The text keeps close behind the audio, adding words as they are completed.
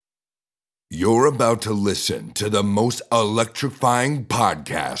You're about to listen to the most electrifying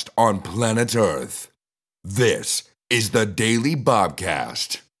podcast on planet Earth. This is the Daily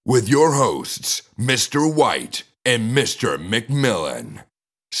Bobcast with your hosts, Mr. White and Mr. McMillan.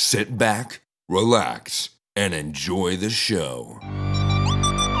 Sit back, relax, and enjoy the show.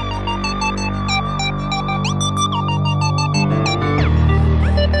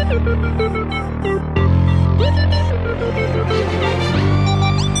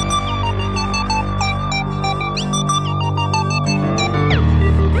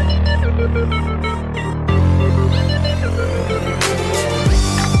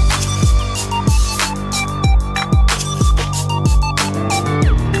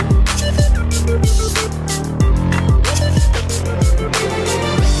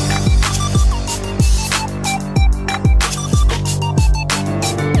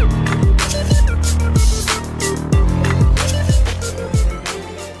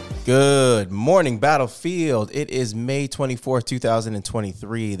 Good morning, Battlefield. It is May 24th,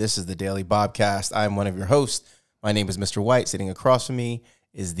 2023. This is the Daily Bobcast. I'm one of your hosts. My name is Mr. White. Sitting across from me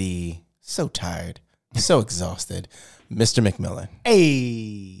is the so tired, so exhausted, Mr. McMillan.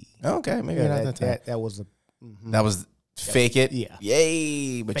 Hey. Okay, maybe not that. That was a... That was fake it? Yeah.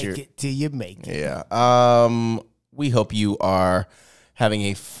 Yay. But Fake it till you make it. Yeah. We hope you are having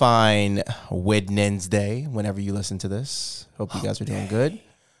a fine Wednesday whenever you listen to this. Hope you guys are doing good.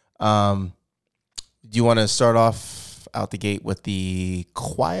 Do you want to start off out the gate with the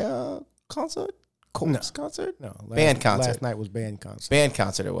choir concert? Concert? No. Band concert. Last night was band concert. Band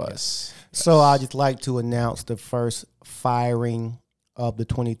concert it was. Yes. So I'd just like to announce the first firing of the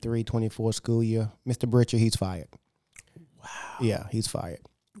 23-24 school year. Mr. Britcher, he's fired. Wow. Yeah, he's fired.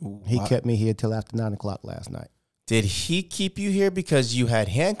 Wow. He kept me here till after 9 o'clock last night. Did he keep you here because you had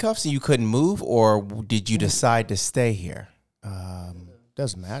handcuffs and you couldn't move, or did you decide to stay here?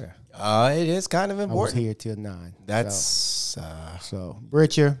 Doesn't matter. It is kind of important. I was here till 9. That's so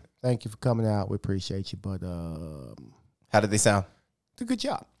Britcher, thank you for coming out. We appreciate you. But how did they sound? did a good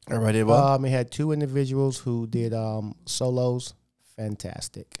job. Everybody did well. We had 2 individuals who did solos.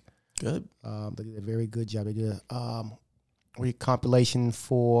 Fantastic. Good. They did a very good job. They did a compilation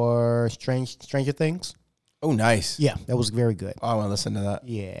for Stranger Things. Oh, nice. Yeah, that was very good. Oh, I want to listen to that.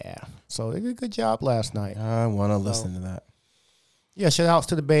 Yeah. So they did a good job last night. I want to listen to that. Yeah, shout outs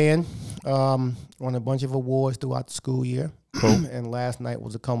to the band. Won a bunch of awards throughout the school year. Cool. And last night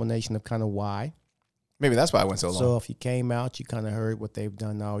was a culmination of kind of why. Maybe that's why I went so long. So if you came out, you kind of heard what they've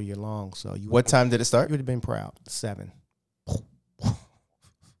done all year long. So you what time did it start? You would have been proud. 7.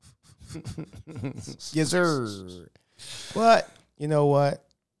 Yes, sir. But you know what?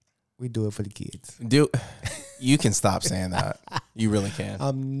 We do it for the kids. You can stop saying that. You really can.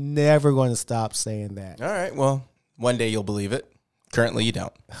 I'm never going to stop saying that. All right. Well, one day you'll believe it. Currently, you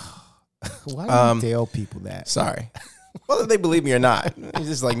don't. Why do you tell people that? Sorry. Whether they believe me or not. It's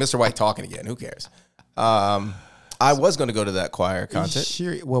just like Mr. White talking again. Who cares? I was going to go to that choir concert.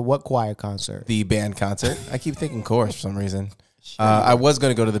 Sure. Well, what choir concert? The band concert. I keep thinking chorus for some reason. Sure. I was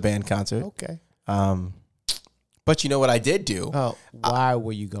going to go to the band concert. Okay. But you know what I did do? Oh, why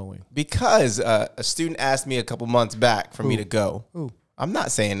were you going? Because a student asked me a couple months back for me to go. Who? I'm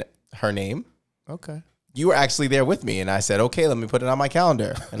not saying her name. Okay. You were actually there with me, and I said, okay, let me put it on my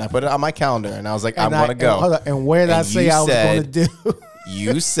calendar. And I put it on my calendar, and I was like, I'm going to go. And where did I say I was going to do?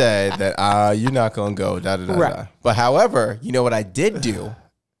 You said that you're not going to go, da-da-da-da. But however, you know what I did do?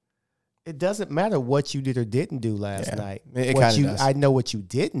 It doesn't matter what you did or didn't do last night. It kind of does. I know what you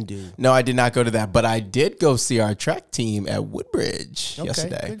didn't do. No, I did not go to that, but I did go see our track team at Woodbridge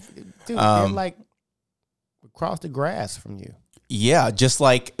yesterday. Dude, they're like across the grass from you. Yeah, just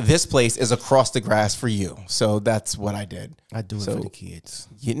like this place is across the grass for you. So that's what I did. I do it for the kids.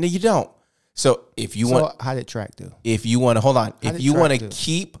 No, you don't. So if you want, how did track do? If you want to hold on, if you want to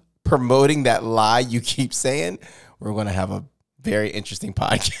keep promoting that lie you keep saying, we're going to have a very interesting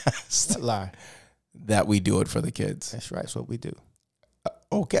podcast. What lie? That we do it for the kids. That's right. That's what we do.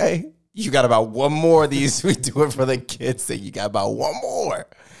 Okay. You got about one more of these. We do it for the kids thing. You got about one more.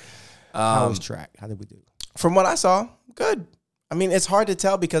 How was track? How did we do? From what I saw, good. I mean, it's hard to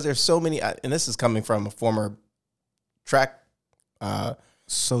tell because there's so many, and this is coming from a former track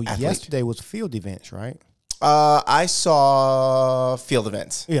So athlete. Yesterday was field events, right? I saw field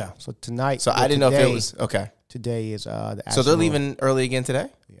events. Yeah. So tonight. So I didn't know if it was, okay. Today is the actual. So they're leaving early again today?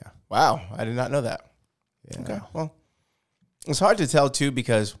 Yeah. Wow. I did not know that. Yeah. Okay. Well, it's hard to tell, too,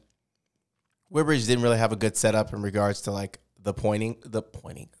 because Woodbridge didn't really have a good setup in regards to, like, the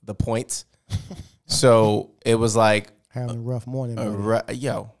points. So it was like, having a rough morning.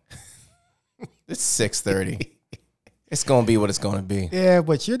 it's 6:30. It's going to be what it's going to be. Yeah,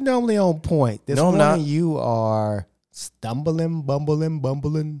 but you're normally on point. This No, I'm morning not. you are stumbling,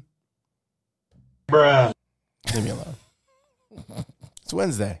 bumbling. Leave me alone. It's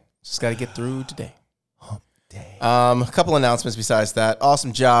Wednesday. Just got to get through today. Hump day. A couple announcements besides that.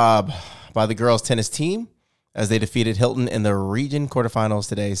 Awesome job by the girls tennis team as they defeated Hilton in the region quarterfinals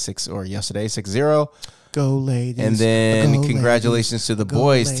today, yesterday, 6-0. Go ladies. And then Go congratulations to the Go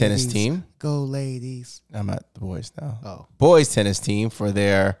boys tennis ladies. team. Go ladies. I'm at the boys now. Oh. Boys tennis team for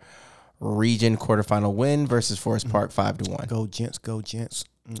their region quarterfinal win versus Forest Park 5-1. Go gents.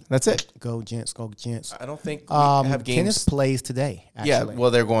 That's it. Go gents. I don't think we have games. Tennis plays today, actually. Yeah, well,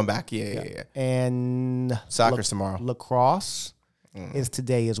 they're going back. Yeah. And Soccer's tomorrow. Lacrosse is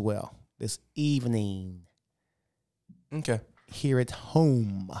today as well. This evening Okay. here at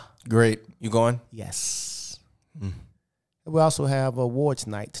home. Great. You going? Yes. We also have awards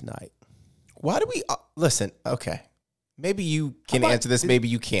night tonight. Why do we listen? Okay, maybe you can How about answer this. Maybe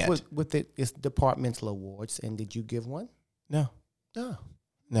you can't. With it, it's departmental awards. And did you give one? No.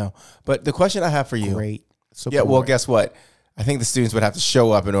 No. But the question I have for you. Great. Yeah. Well, support. guess what? I think the students would have to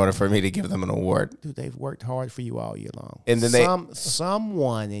show up in order for me to give them an award. Dude, they've worked hard for you all year long. And then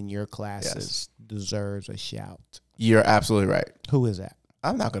someone in your classes deserves a shout. You're absolutely right. Who is that?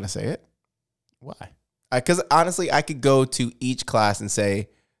 I'm not going to say it Why? because honestly, I could go to each class and say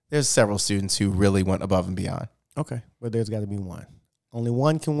there's several students who really went above and beyond. Okay. Well, there's got to be one. Only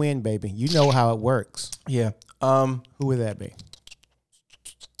one can win, baby. You know how it works. Yeah. Who would that be?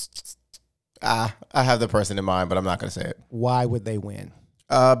 I have the person in mind, but I'm not going to say it. Why would they win?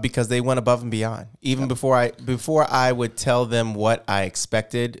 Because they went above and beyond. Even before I would tell them what I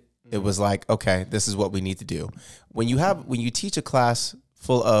expected, it was like, okay, this is what we need to do. When you teach a class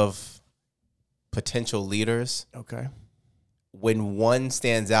full of potential leaders, Okay. when one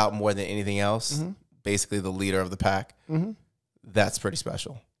stands out more than anything else, basically the leader of the pack, that's pretty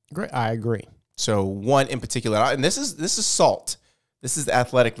special. Great. I agree. So one in particular, and this is SALT. This is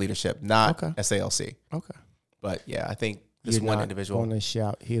athletic leadership, not Okay. SALC. Okay. But yeah, I think this You're one not individual. going to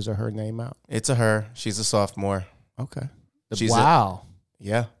shout his or her name out. It's a her. She's a sophomore. Okay. She's wow.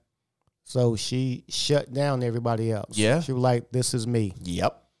 Yeah. So she shut down everybody else. Yeah. She was like, this is me.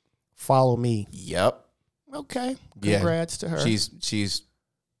 Yep. Follow me. Yep. Okay. Yeah. Congrats to her. She's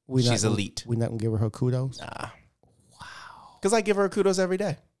elite. We're not going to give her kudos. Nah. Wow. Because I give her kudos every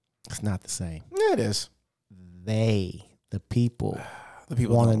day. It's not the same. Yeah, it is. The people, The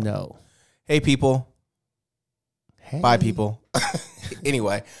people want to don't. know. Hey, people. Hey. Bye, people.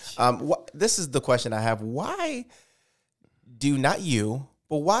 Anyway, this is the question I have. Why do not you,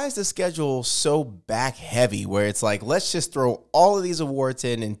 but why is the schedule so back heavy where it's like, let's just throw all of these awards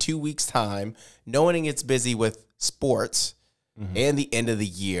in 2 weeks' time, knowing it's busy with sports and the end of the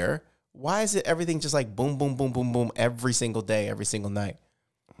year? Why is it everything just like boom, boom, boom, boom, boom every single day, every single night?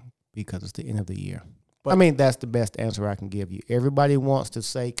 Because it's the end of the year. But- I mean, that's the best answer I can give you. Everybody wants to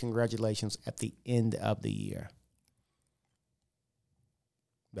say congratulations at the end of the year.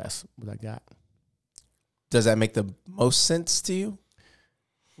 That's what I got. Does that make the most sense to you?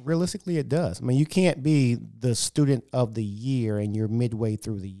 Realistically, it does. I mean, you can't be the student of the year and you're midway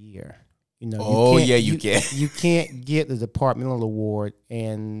through the year. You know. Oh, you yeah, you can. You can't get the departmental award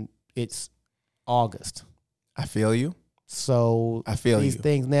and it's August. I feel you. So I feel these you.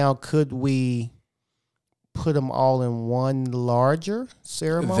 things now, could we put them all in one larger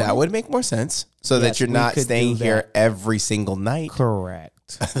ceremony? That would make more sense so Yes, that you're we not could staying do here that. every single night. Correct.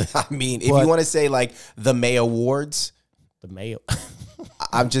 I mean, if But- you want to say like the May Awards, The mail.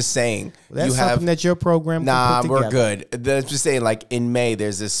 I'm just saying That's you have. something that your program Nah, can put we're together. good. I'm just saying, like in May,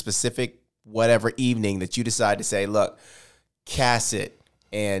 there's this specific whatever evening that you decide to say, look, CASET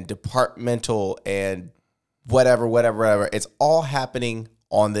and departmental and whatever. It's all happening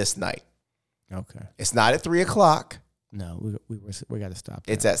on this night. Okay. It's not at 3:00. No, we got to stop.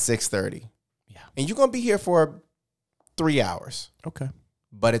 It's at 6:30. Yeah. And you're gonna be here for 3 hours, Okay.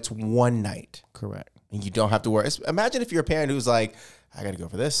 but it's one night, Correct. and you don't have to worry. Imagine if you're a parent who's like, I got to go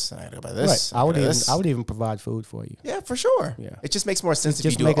for this, I got to go by this. Right. I would gotta even this. I would even provide food for you. Yeah, for sure. Yeah. It just makes more sense if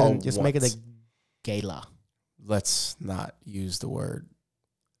Just you do make it all it. Just make it once. a gala. Let's not use the word.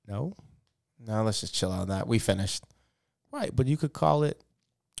 No. No, let's just chill on that. We finished. Right, but you could call it.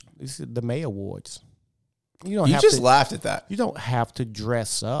 This is the May Awards. You don't You have just to. laughed at that. You don't have to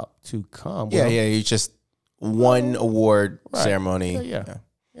dress up to come. Yeah, Well, yeah. You just one award Right. ceremony. Yeah.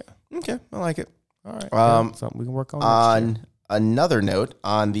 Okay, I like it. All right. Something we can work on. next year. On another note,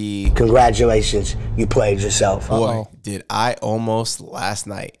 on the Congratulations, you played yourself. boy, Uh-oh. did I almost last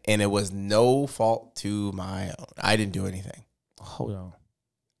night, and it was no fault to my own. I didn't do anything. Hold on.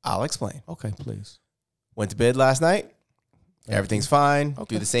 I'll explain. Okay, please. Went to bed last night. Everything's fine.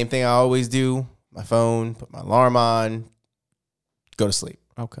 Do the same thing I always do. My phone, put my alarm on, go to sleep.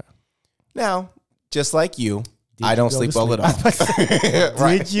 Okay. Now, just like you, I don't sleep well at all.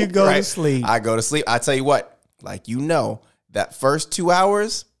 Did you go to sleep? I go to sleep. I tell you what, like that first 2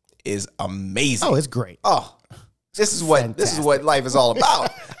 hours is amazing. Oh, it's great. Oh, this is what life is all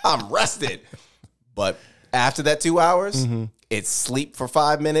about. I'm rested. But after that 2 hours, it's sleep for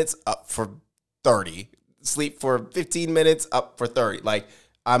 5 minutes, up for 30. Sleep for 15 minutes, up for 30. Like,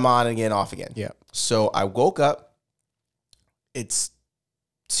 I'm on again, off again. Yeah. So I woke up. It's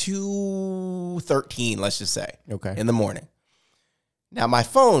 2:13, let's just say. Okay. In the morning. Now my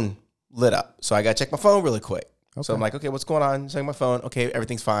phone lit up. So I got to check my phone really quick. Okay. So I'm like, okay, what's going on? Checking my phone. Okay,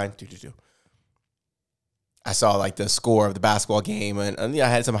 everything's fine. I saw like the score of the basketball game and I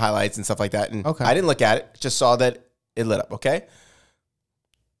had some highlights and stuff like that. And I didn't look at it. Just saw that it lit up. Okay.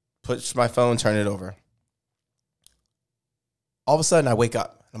 Push my phone, turn it over. All of a sudden I wake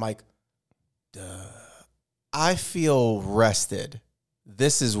up. I'm like, duh. I feel rested.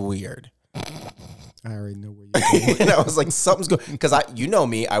 This is weird. I already know where you're going. And I was like, something's good. Because you know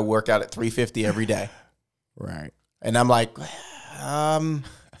me, I work out at 350 every day. Right. And I'm like,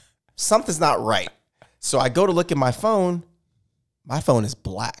 something's not right. So I go to look at my phone. My phone is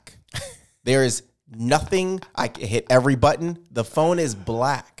black. There is nothing. I can hit every button. The phone is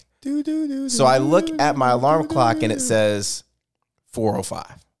black. So I look at my alarm clock and it says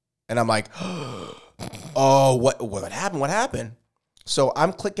 4:05. And I'm like, oh, what happened? What happened? So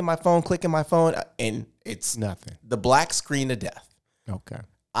I'm clicking my phone, and it's nothing. The black screen of death. Okay.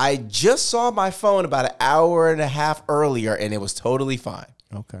 I just saw my phone about an hour and a half earlier, and it was totally fine.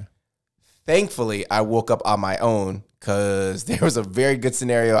 Okay. Thankfully, I woke up on my own because there was a very good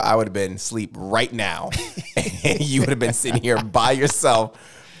scenario. I would have been asleep right now, and you would have been sitting here by yourself.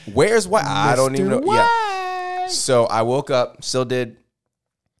 Where's what? I don't even know. Yeah. So I woke up, still did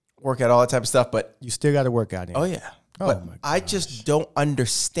work out, all that type of stuff, but you still got to work out. Oh yeah. But I just don't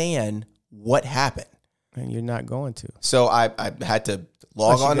understand what happened. And you're not going to. So I had to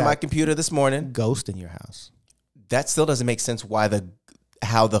log on to my computer this morning. Ghost in your house. That still doesn't make sense why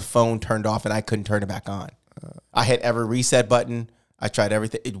how the phone turned off and I couldn't turn it back on. I hit every reset button. I tried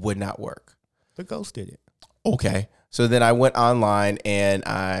everything. It would not work. The ghost did it. Okay. So then I went online and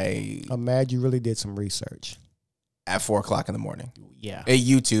I'm mad you really did some research. At 4:00 in the morning. Yeah. At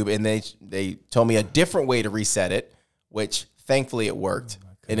YouTube. And they told me a different way to reset it, which thankfully it worked.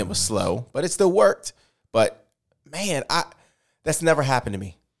 And it was slow, but it still worked. But man, that's never happened to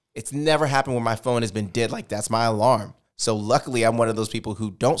me. It's never happened where my phone has been dead. Like, that's my alarm. So luckily I'm one of those people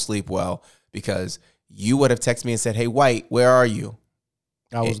who don't sleep well, because you would have texted me and said, hey, White, where are you?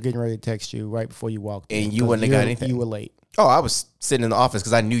 I was getting ready to text you right before you walked in. And you wouldn't have got anything. You were late. Oh, I was sitting in the office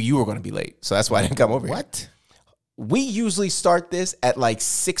because I knew you were going to be late. So that's why I didn't come over here. What? We usually start this at like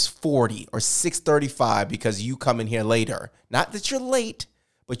 6:40 or 6:35 because you come in here later. Not that you're late,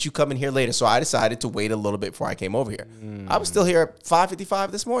 but you come in here later. So I decided to wait a little bit before I came over here. I was still here at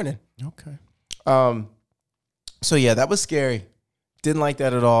 5:55 this morning. Okay. So yeah, that was scary. Didn't like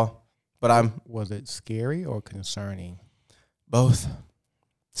that at all. But Was it scary or concerning? Both.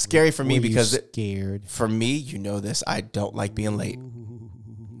 Scary for me because scared. For me, you know this. I don't like being late.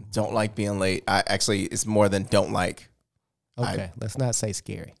 Don't like being late. It's more than don't like. Okay, let's not say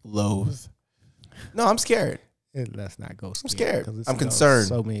scary. Loathe. No, I'm scared. Let's not go I'm scared. scared. I'm concerned.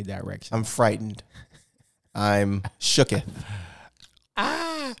 So many directions. I'm frightened. I'm shooketh.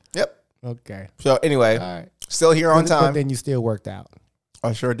 Yep. Okay. So anyway, all right. Still here on time. But then you still worked out.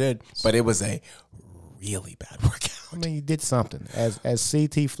 I sure did. But it was a really bad workout. I mean, you did something. As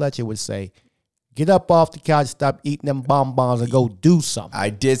C.T. Fletcher would say, get up off the couch, stop eating them bonbons, and go do something. I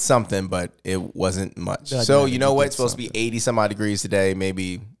did something, but it wasn't much. So you know what? It's supposed to be 80 some odd degrees today.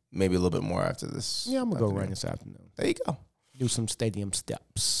 Maybe a little bit more after this. Yeah, I'm going to go run this afternoon. There you go. Do some stadium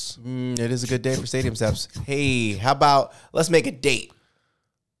steps. It is a good day for stadium steps. Hey, how about let's make a date?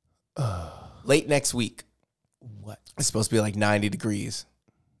 Late next week. What? It's supposed to be like 90 degrees.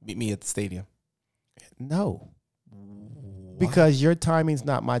 Meet me at the stadium. No. Because your timing's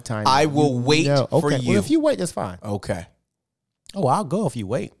not my timing. I will wait for you. Well, if you wait, that's fine. Okay. Oh, I'll go if you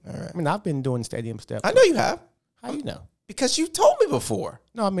wait. All right. I mean, I've been doing stadium steps. I know you have. How you know? Because you told me before.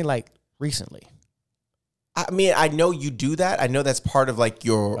 No, I mean like recently. I mean, I know you do that. I know that's part of like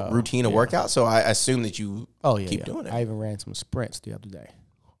your routine of workout. So I assume that you keep doing it. I even ran some sprints the other day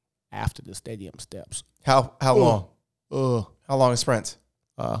after the stadium steps. How long? How long is sprints?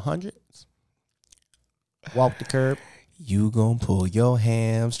 100. Walk the curb. You gonna pull your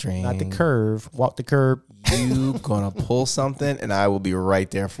hamstring. Not the curve. Walk the curb. You gonna pull something, and I will be right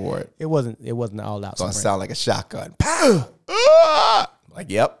there for it. It wasn't all out. It's gonna sound like a shotgun. Pow! Like,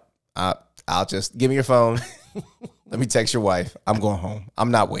 yep. I'll just give me your phone. Let me text your wife. I'm going home.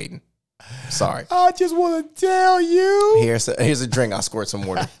 I'm not waiting. Sorry. I just want to tell you. Here's a drink. I'll squirt some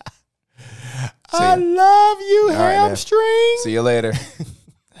water. I love you, All right, man. hamstring. See you later.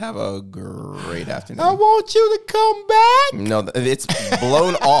 Have a great afternoon. I want you to come back. No, it's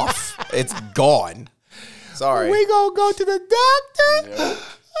blown off. It's gone. Sorry. We gonna go to the doctor.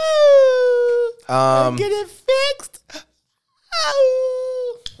 And get it fixed.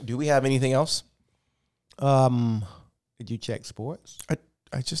 Do we have anything else? Did you check sports?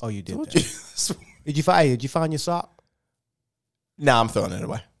 I just. Oh, you did. told That. you. Did you find your sock? Nah, I'm throwing it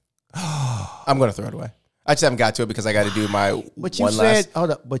away. I'm gonna throw it away. I just haven't got to it because I got to do my. But you one said, last.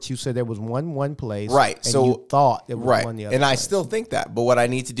 hold up. But you said there was one place, Right, And so- you thought there was Right, one the other. and I place. still think that. But what I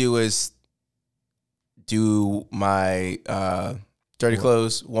need to do is do my dirty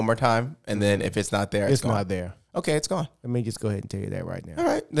clothes one more time, and then if it's not there, it's gone. not there. Okay, it's gone. Let me just go ahead and tell you that right now. All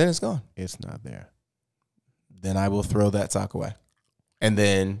right, then it's gone. It's not there. Then I will throw that sock away, and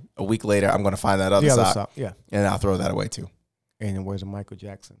then a week later, I'm going to find that other The other sock, sock, yeah. and I'll throw that away too. And then where's the Michael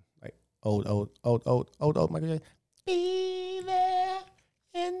Jackson? Like old Michael Jackson. Be there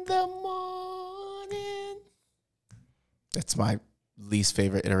in the morning. That's my least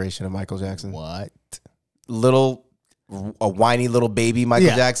favorite iteration of Michael Jackson. What? A whiny little baby Michael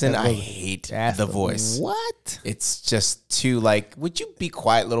Yeah, Jackson. that's I what- hate That's the voice. What? It's just too like, would you be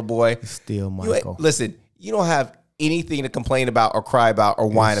quiet, little boy? Still You, Michael. listen, you don't have anything to complain about or cry about or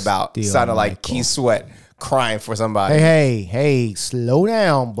whine about. still Sounded like Michael. Keith Sweat crying for somebody. Hey, slow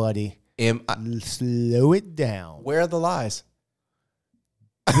down, buddy. Am Slow it down. where are the lies?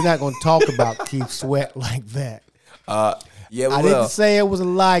 We're not going to talk about Keith Sweat like that. Yeah, we I will. didn't say it was a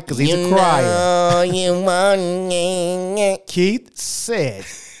lie because he's a crier. Keith said,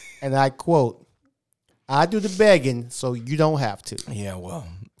 and I quote, I do the begging so you don't have to. Yeah, well,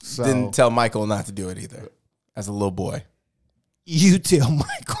 So- didn't tell Michael not to do it either. As a little boy, You tell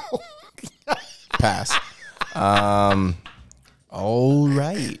Michael. pass. All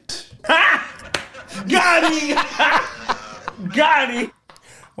right. Got him! Got him!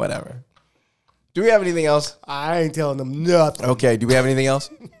 Whatever. Do we have anything else? I ain't telling them nothing. Okay. Do we have anything else?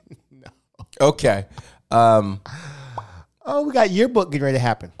 No. Okay. Oh, we got yearbook getting ready to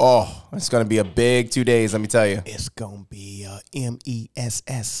happen. Oh, it's going to be a big 2 days, let me tell you. It's going to be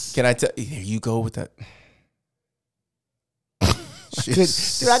MESS. Can I tell you? There you go with that. Dude,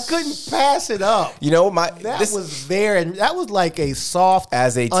 I couldn't pass it up. You know, That was there, and that was like a soft,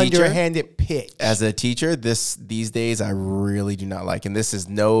 as a teacher, underhanded pitch. as a teacher, these days I really do not like, and this is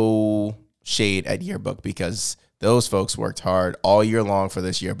no shade at yearbook because those folks worked hard all year long for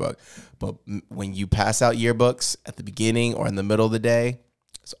this yearbook. But when you pass out yearbooks at the beginning or in the middle of the day,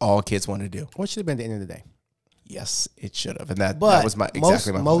 it's all kids want to do. What should have been at the end of the day? Yes, it should have, and that But was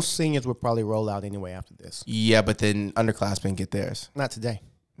exactly my point. most seniors would probably roll out anyway after this. Yeah, but then underclassmen get theirs. Not today.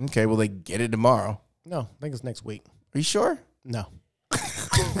 Okay, well they get it tomorrow. No, I think it's next week. Are you sure? No.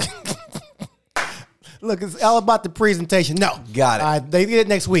 Look, it's all about the presentation. No. Got it. They get it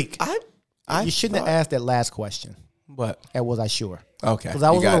next week. I You shouldn't have asked that last question. What? And was I sure? Okay. Because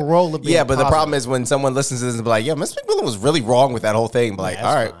I was you got on a it. roll of being Yeah, but the positive. problem is when someone listens to this and be like, yeah, Miss McMillan was really wrong with that whole thing. But like, that's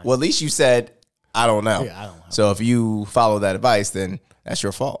all right, fine. well, at least you said, I don't know. Yeah, I don't know. So if you follow that advice, then that's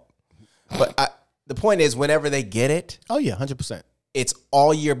your fault. But the point is, whenever they get it, Oh, yeah, 100%. it's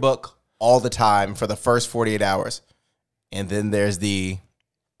all yearbook all the time for the first 48 hours. And then there's the,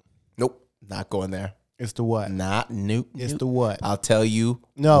 nope, not going there. It's the what? Nope. It's the what? I'll tell you.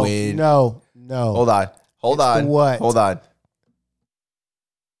 No, when, no. Hold on. Hold It's on. the what? Hold on.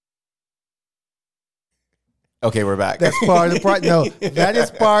 Okay, we're back. That's part of the process. No, that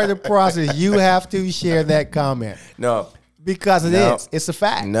is part of the process. You have to share that comment no. because it No. is. It's a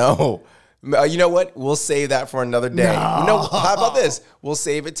fact. No. You know what? We'll save that for another day. No. No, how about this? We'll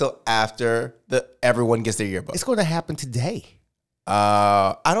save it till after everyone gets their yearbook. It's going to happen today.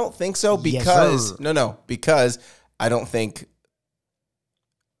 I don't think so Yes, because sir. because I don't think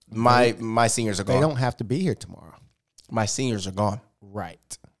my seniors are They gone. don't have to be here tomorrow. My seniors are gone.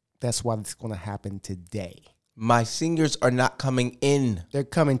 Right. That's why it's going to happen today. My seniors are not coming in. They're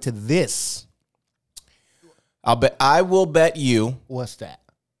coming to this. I will bet you What's that?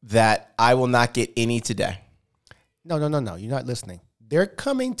 that I will not get any today. No. You're not listening. They're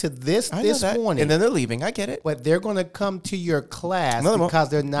coming to this I know this that. morning. And then they're leaving. I get it. but they're going to come to your class No, they won't. because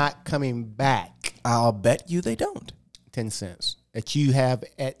they're not coming back. I'll bet you they don't. 10 cents. That you're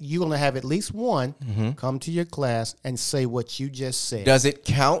going to have at least one come to your class and say what you just said. Does it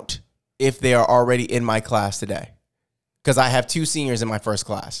count if they are already in my class today? Because I have 2 seniors in my first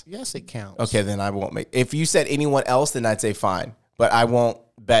class. Yes, it counts. Okay, then I won't make. If you said anyone else, then I'd say fine. but I won't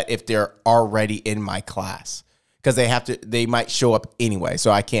bet if they're already in my class because they might show up anyway.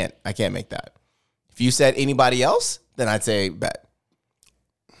 So I can't make that. If you said anybody else, then I'd say bet.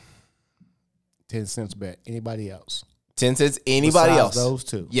 10 cents bet. Anybody else? 10 cents. Anybody Besides else? those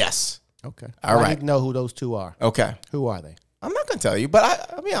two. Yes. Okay. All right. I need to know who those two are. Okay. Who are they? I'm not gonna tell you, but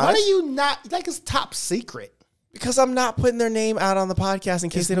I'll be honest. Why are you not like it's top secret? Because I'm not putting their name out on the podcast in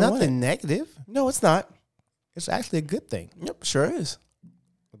case they don't want it. Nothing negative. No, it's not. It's actually a good thing. Yep, sure is.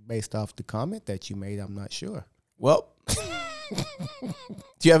 Based off the comment that you made, I'm not sure. Well, do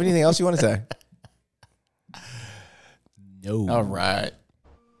you have anything else you want to say? No. All right.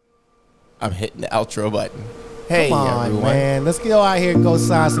 I'm hitting the outro button. Hey, Come on, everyone. man. Let's go out here and go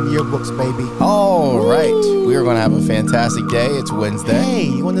sign some yearbooks, baby. All right. We are going to have a fantastic day. It's Wednesday. Hey,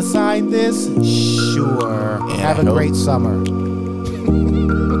 you want to sign this? Sure. And Have I a hope- great summer.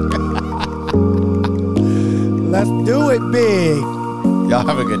 Let's do it big. Y'all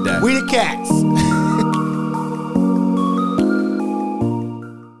have a good day. We the cats.